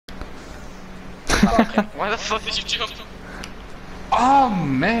Why the fuck did you jump? Oh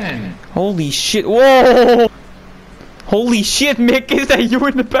man! Holy shit! Whoa! Holy shit, Mick! Is that you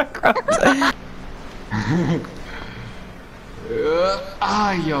in the background?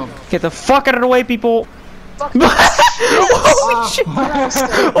 Yo. Get the fuck out of the way, people! Holy shit!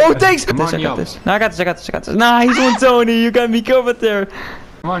 Oh, thanks! Come on, I got this. No, I got this. Nice one, Tony! You got me covered there!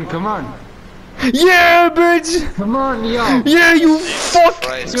 Come on! Yeah, bitch! Come on, yo! Yeah, you fuck!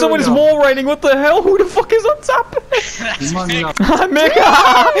 Christ. Someone is wall riding, what the hell? Who the fuck is on top? Come on, yo! Mick!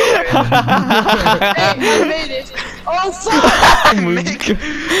 I made it. Oh fuck! Oh my Mick, God.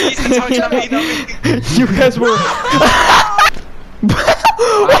 he's talking to me, not me. You guys were...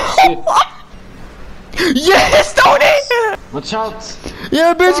 Yes, Tony! Watch out!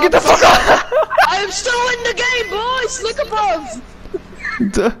 Yeah, bitch, get the fuck out! I am still in the game, boys. Look above.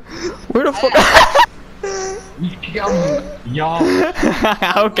 Where the fuck? Yo!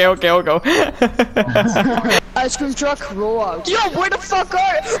 Okay, I'll go. Ice cream truck, roll out. Yo, where the fuck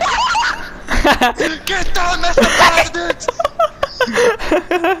are you? Get down, Mr. Bastard!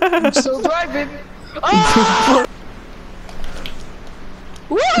 I'm still driving. Ah!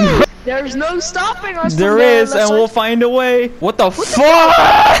 Woo! There's no stopping us. There from is, unless and we'll find a way. What the fuck?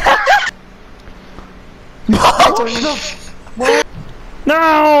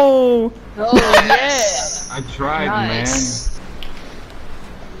 No! Oh yeah. I tried, Nice.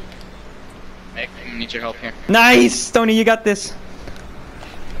 Mick, I need your help here. Nice, Tony, you got this.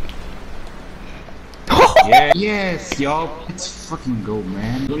 man! Yeah. Yes, yo! Let's fucking go,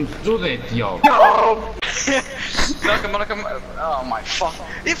 man! Don't do that, yo! No! No, come on. Oh my fuck.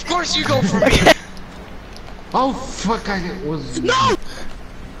 Of course you go for me! Oh fuck! I was. No!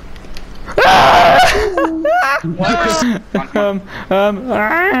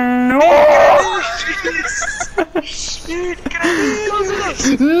 Dude, get out of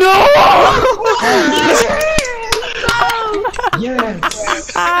here! No!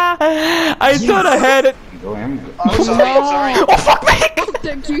 Yes! I thought I had it. Go, I'm. Oh, sorry. Oh fuck me!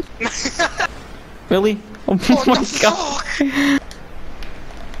 Thank you. Really? Oh What my the god. fuck?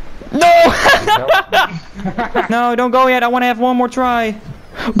 No! No, don't go yet. I want to have one more try.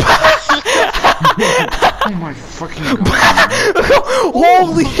 Oh my fucking god!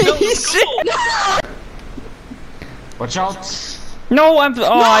 Holy shit! Watch out! No, I'm.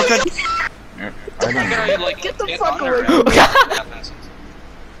 Oh, I tried. I don't know. Get the fuck away.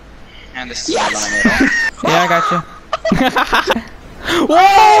 And this is the one I made. Yeah, I got you.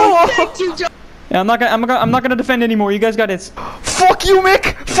 Whoa! Thank you, John. Yeah, I'm not gonna defend anymore. You guys got it. Fuck you,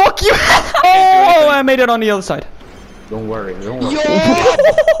 Mick! Fuck you! Oh, I made it on the other side. Don't worry. Yo!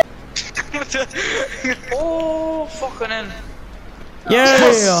 Oh, fucking in.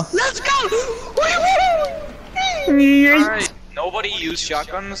 Yeah. Let's go! Alright, nobody use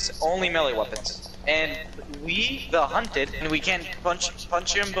shotguns, only melee weapons. And we, the hunted, and we can't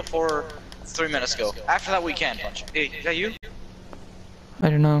punch him before 3 minutes go. After that, we can punch. Hey, is that you? I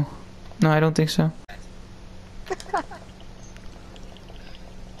don't know. No, I don't think so.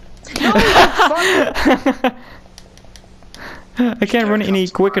 I can't run any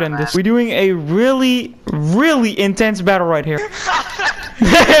quicker than this. We're doing a really, really intense battle right here.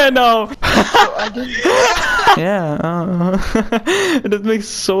 No. Yeah. That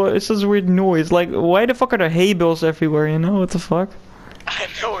makes it's such a weird noise. Like, why the fuck are there hay bales everywhere? You know what the fuck? I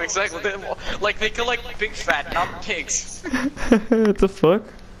know exactly. Like they collect big fat, not pigs. What the fuck?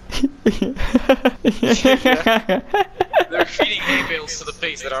 They're feeding hay bales to the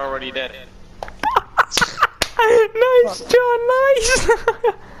pigs that are already dead. Nice, John. Nice.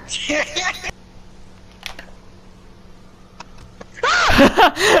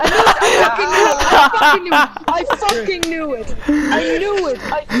 I fucking knew it! I knew it!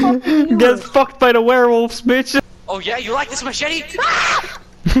 I fucking knew Get it! fucked by the werewolves, bitch. Oh yeah, you like this machete? I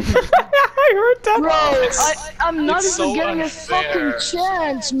heard that. Bro, I'm not It's even so getting unfair. a fucking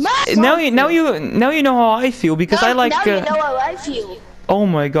chance, man! Now you know how I feel because I like. Now you know how I feel. Oh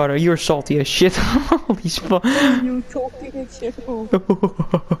my god, you're salty as shit. Holy fuck. You talking as shit. They got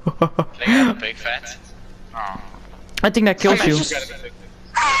a big fat. Oh. I think that kills you.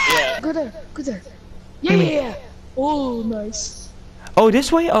 Yeah. Go there, go there. Yeah! Oh, nice. Oh,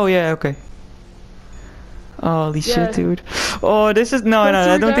 this way? Oh yeah, okay. Holy shit, dude. Oh, this is no.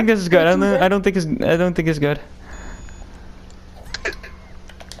 I don't think this is good. I don't think it's good.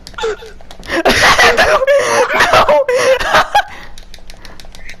 No!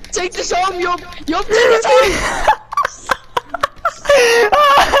 Take this home, Yup, take this home!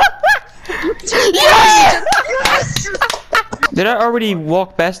 Yes! Did I already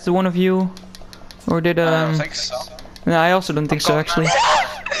walk past one of you? Or did I don't think so. No, I also don't think so actually.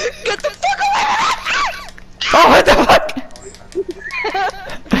 Get the fuck away! Oh, what the fuck?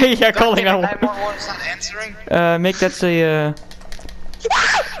 Yeah, calling out. 911's not answering. Make that say,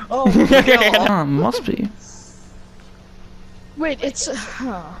 Oh, must be. Wait, it's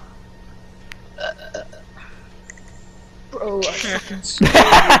bro, I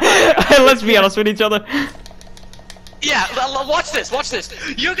fucking Let's be honest with each other. yeah, watch this, watch this.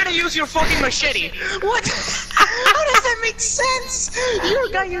 You're gonna use your fucking machete. What? How does that make sense? Your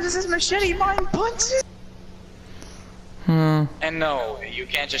guy uses his machete, mine punches. And no, you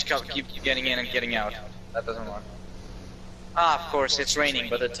can't just keep getting in and getting out. That doesn't work. Ah, of course, it's raining,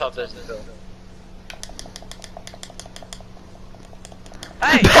 but the tub doesn't fill.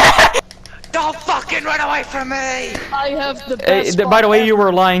 Hey! Don't fucking run away from me! I have the Hey, best. by the way, you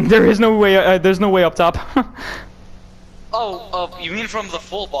were lying. There is no way. There's no way up top. Oh, you mean from the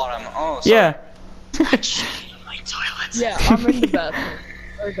full bottom? Oh, sorry. Yeah. My toilet. Yeah, I'm in the bathroom.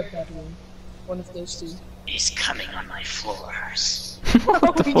 Or the bedroom. One of those two. He's coming on my floors.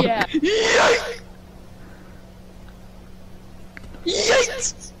 Oh yeah.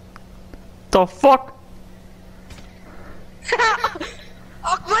 Yikes! The fuck?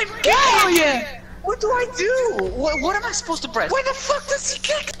 Oh my god! Yeah. What do I do? What am I supposed to press? Where the fuck does he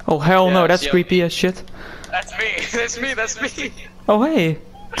kick? Oh hell no, Yeah, that's yeah. creepy as shit. That's me. That's me. That's me. Oh hey,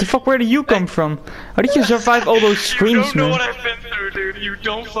 the fuck? Where did you come from? How did you survive all those screams, You don't know man? what I've been through, dude. You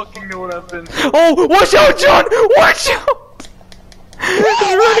don't fucking know what I've been through. Oh, watch out, John! Watch out!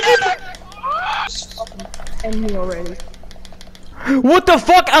 Just fucking end me already. What the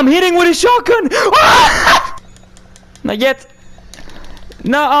fuck? I'm hitting with a shotgun! Ah! Not yet.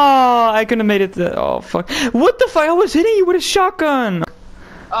 No, oh, I couldn't have made it. Oh fuck! What the fuck? I was hitting you with a shotgun.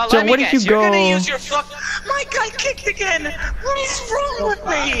 Let John, me where did guess. you You're go? gonna use your fuck. My guy kicked again. What is wrong with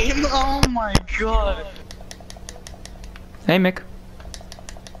me? Oh my god. Hey Mick.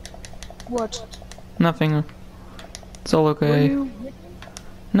 What? Nothing. It's all Were okay. you?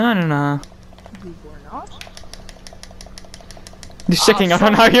 No. You were not? Just checking out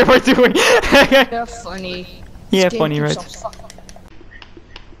on how you were doing. They're funny. Yeah, This game funny, keeps right? on fucking-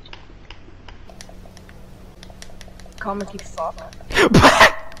 Comic fuck.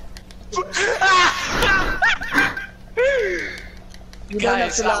 You don't have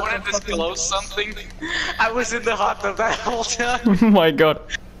Guys, to I laugh want and to fucking- disclose something. I was in the hot tub that whole time. Oh my god.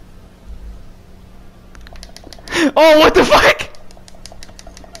 Oh, what the fuck?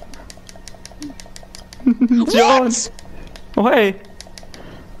 John. Oh, hey.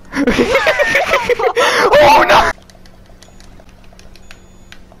 Oh no!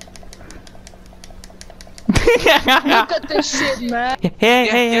 Look at this shit, man.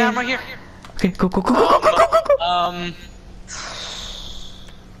 Hey, Yeah, I'm right here. Okay, go.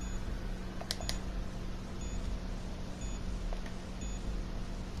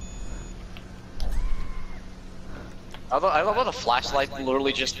 I love how the flashlight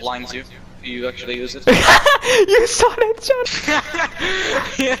literally just blinds you. You actually use it. You saw that, John?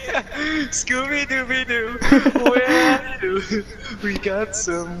 Yeah. Scooby Dooby Doo, where you? We got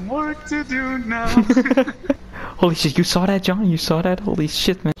some work to do now. Holy shit, you saw that, John? You saw that? Holy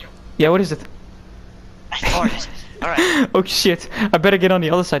shit, man. Yeah, what is it? I farted. Alright. Oh shit, I better get on the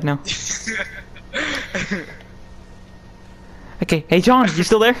other side now. Okay, hey John, you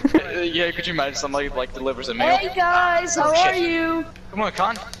still there? Yeah, could you imagine somebody like delivers a mail? Hey guys, how are you? Come on,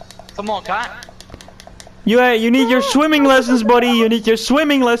 Con. Come on, Con. You need your swimming lessons, buddy. You need your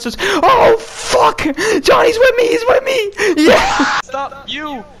swimming lessons. Oh fuck! John, he's with me. He's with me. Yeah. Stop, you.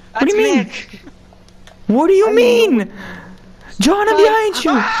 What do you mean? Nick. What do you mean? John, I'm behind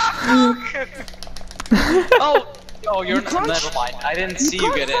you. Oh, you're can't- never mind. I didn't see you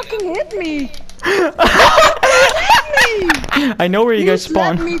You get can't in. fucking hit me. I know where you guys Just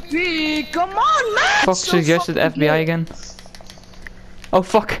let spawn. me be. Come on, man. Fuck, So suggested fucking FBI good. again. Oh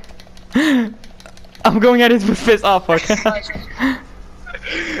fuck. I'm going at it with fist. Oh fuck.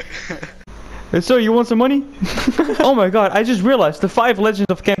 So you want some money? Oh my god, I just realized the 5 legends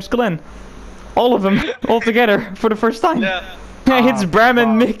of CamsClan. All of them, all together, for the first time. Yeah. It's Bram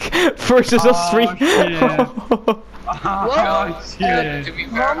and Mick versus us 3. To be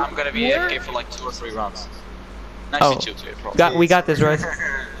fair, I'm gonna be Where- AFK for like 2 or 3 rounds. Oh. Actually, 2 probably. We got this, right?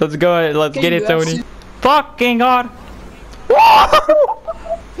 Let's go, let's Okay, get it, you Tony. actually- Fucking god!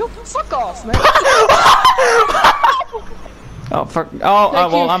 Yo, fuck off, man. Oh fuck! Oh,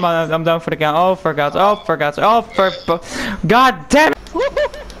 Thank well, you. I'm down for the count. Oh for God's! Oh for God's! Oh for! God damn it!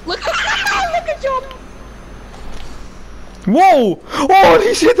 Look at you. Whoa!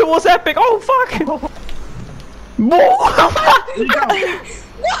 Holy shit! It was epic! Oh fuck! Whoa!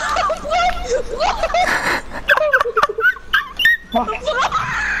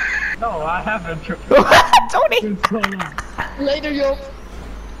 No, I haven't. Tony! Later, yo.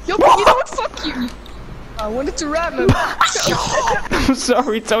 Yo, but you know what? Fuck you. I wanted to ram him. I'm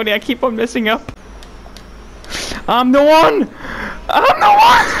sorry, Tony. I keep on messing up. I'm the one! I'm the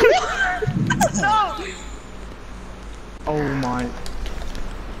one! No! Oh my.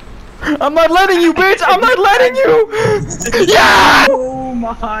 I'm not letting you, bitch! I'm not letting you! Yeah! Oh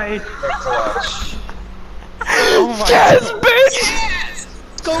my. Oh my Yes, God. bitch!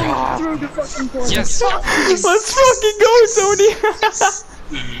 Go through the fucking corner. Yes. Let's fucking go, Tony!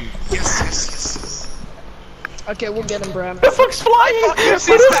 Yes. Okay, we'll get him, Bram. The fuck's flying? What the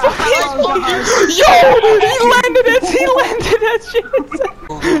fuck? Yo! He landed that shit!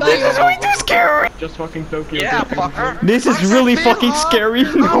 This is way too scary! Just fucking Tokyo. Yeah, fucker. This is really fucking scary.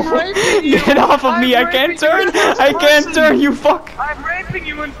 No. Get off of me, I can't turn! I can't turn, you fuck! I'm raping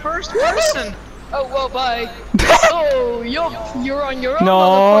you in first person. Oh, well, bye. Oh, yo, you're on your own, No,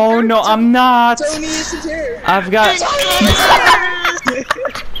 motherfucker. no, I'm not! Tony isn't here. I've got...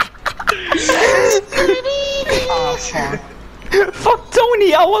 Oh, fuck. Fuck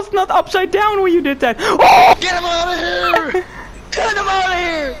Tony, I was not upside down when you did that. Oh! Get him out of here. Get him out of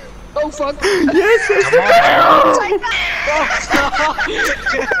here! Oh, fuck. Yes, it's the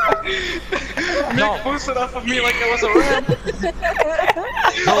Nick boosted off of me like it was a ram.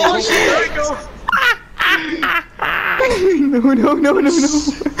 Oh shit, there we go.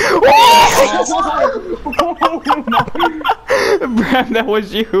 No. Bram, that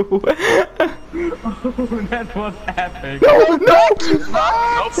was you. That was epic. No! Nope,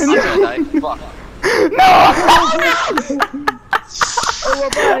 I'm gonna die. Fuck. Oh, well,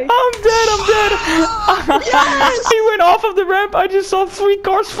 bye. I'm dead. He went off of the ramp. I just saw 3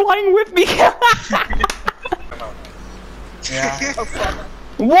 cars flying with me. Yeah. Oh, fuck.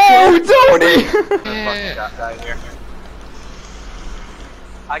 Whoa, Tony!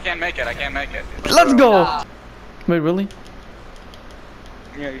 I can't make it. Let's go. Wait, really?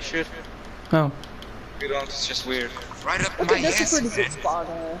 Yeah, you should. Oh. You don't, it's just weird. Right up my Okay, that's a ass, pretty man. good spot,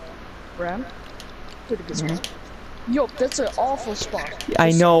 Bram. Pretty good spot. Yo, that's an awful spot.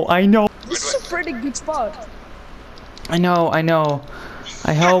 I know. This is a pretty good spot. I know.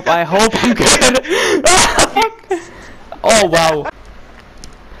 I hope I'm good. Oh, wow.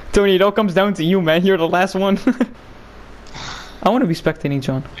 Tony, it all comes down to you, man. You're the last one. I want to be spectating,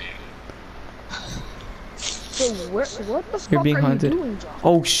 John. So, what the fuck You're being are hunted. you doing, John?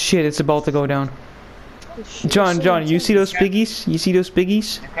 Oh shit, it's about to go down. This shit is John, so you see those piggies? You see those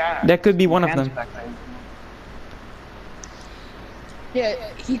piggies? That could be one of them. Yeah,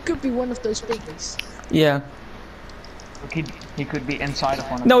 he could be one of those piggies. Yeah. He could be inside of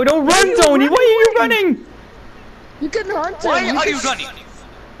one of No, don't run, Tony! Why are you running? You can hunt him. Why are can- you running?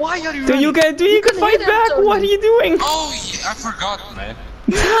 Why are you Do you running? can fight hit him, back? Tony. What are you doing? Oh, yeah, I forgot, man.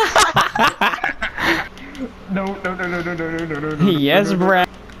 No. Yes, Brad.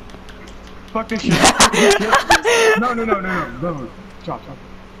 Fuck this shit. No. Stop.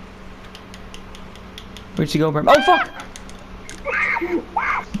 Where'd she go, Bram? Oh fuck!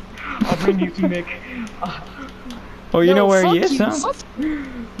 I'll bring you to Nick. Oh, you know where he fuck is, you, huh? fuck-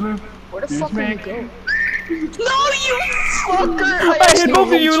 Where the Here's fuck are you Mick. going? No, you fucker! I actually hit both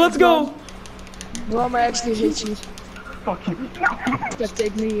of hate you. Let's go. Mom, I actually hate you. Fuck you. That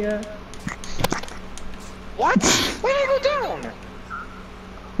take me, What? Why did I go down?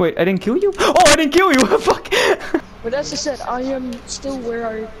 Wait, I didn't kill you? Oh, I didn't kill you. Fuck. But as I said, I am still where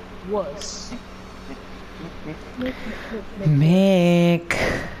I was. Mick,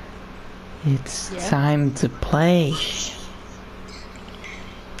 it's Yeah? time to play.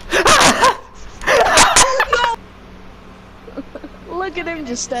 Look at him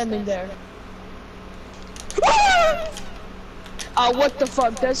just standing there. What the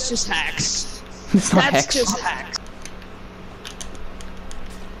fuck? That's just hacks. It's not That's Hex. just hacks.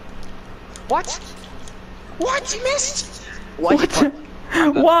 What? What? You missed? What?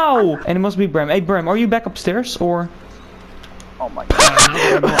 Wow! And it must be Bram. Hey, Bram, are you back upstairs or? Oh my god.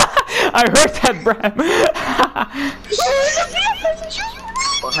 I heard that, Bram.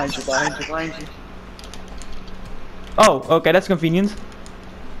 Behind you. Oh, okay, that's convenient.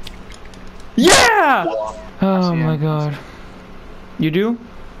 Yeah! Oh my god. You do?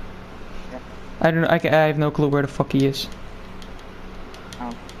 I don't know. I have no clue where the fuck he is.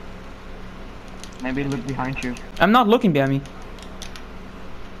 Maybe look behind you. I'm not looking behind me.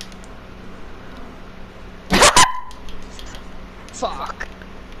 Fuck.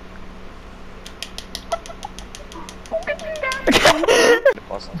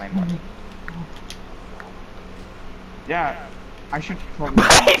 Yeah, I should probably.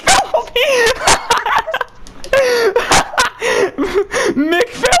 He fell on me! Mick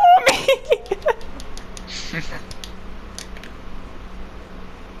fell on me!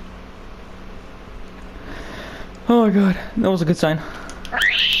 Oh my god, that was a good sign.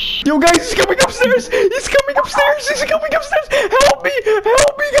 Yo guys, he's coming upstairs! He's coming upstairs! He's coming upstairs! Help me!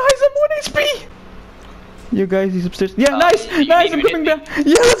 Help me guys, I'm 1 HP! Yo guys, he's upstairs. Yeah, nice! Nice, I'm coming down!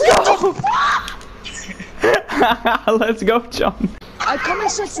 Yeah, let's go! Let's go, John. I come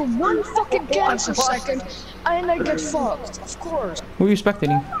inside for 1 fucking cancer second, and I get fucked, of course. Who are you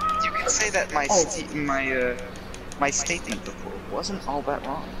spectating? You can say that my statement before wasn't all that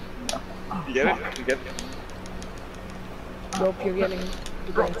wrong. You get it? You get it? Nope, you're getting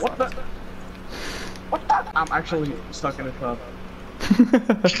What the? What the? I'm actually stuck in a tub.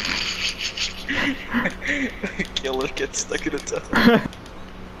 Killer gets stuck in a tub.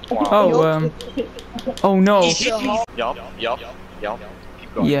 Oh, oh no. Yup.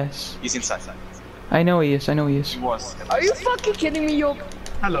 Keep going. Yes. He's inside. I know he is, I know he is. He was. Are you fucking kidding me, Yop?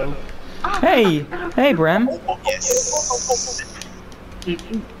 Hello. Hey! Hey, Bram. Yes.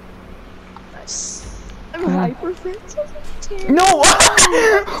 Nice. I'm hyperventilating. No!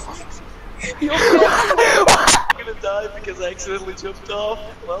 I'm gonna die because I accidentally jumped off.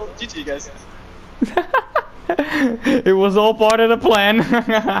 Well, GG guys. It was all part of the plan.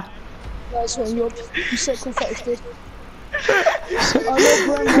 Nice one, Yop. You sacrificed it.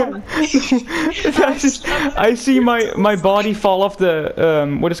 I see my body fall off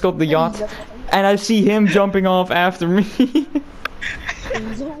the what is called the yacht, and I see him jumping off after me.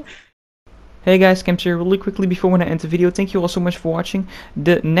 Hey guys, Camps here. Really quickly before when I end the video, thank you all so much for watching.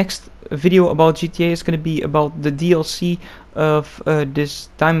 The next video about GTA is going to be about the DLC of this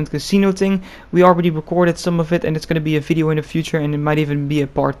Diamond Casino thing. We already recorded some of it, and it's going to be a video in the future, and it might even be a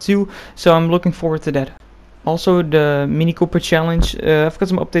part 2. So I'm looking forward to that. Also, the Mini Cooper challenge, I've got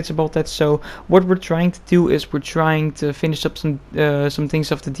some updates about that. So what we're trying to do is we're trying to finish up some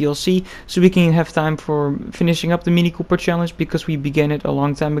things of the DLC, so we can have time for finishing up the Mini Cooper challenge, because we began it a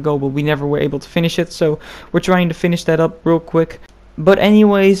long time ago, but we never were able to finish it. So we're trying to finish that up real quick. But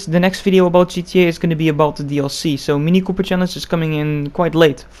anyways, the next video about GTA is going to be about the DLC. So Mini Cooper challenge is coming in quite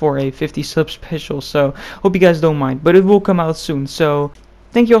late for a 50 sub special. So hope you guys don't mind, but it will come out soon. So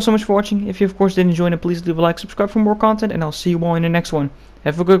thank you all so much for watching. If you of course did enjoy it, please leave a like, subscribe for more content, and I'll see you all in the next one.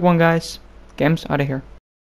 Have a good one, guys. Cams out of here.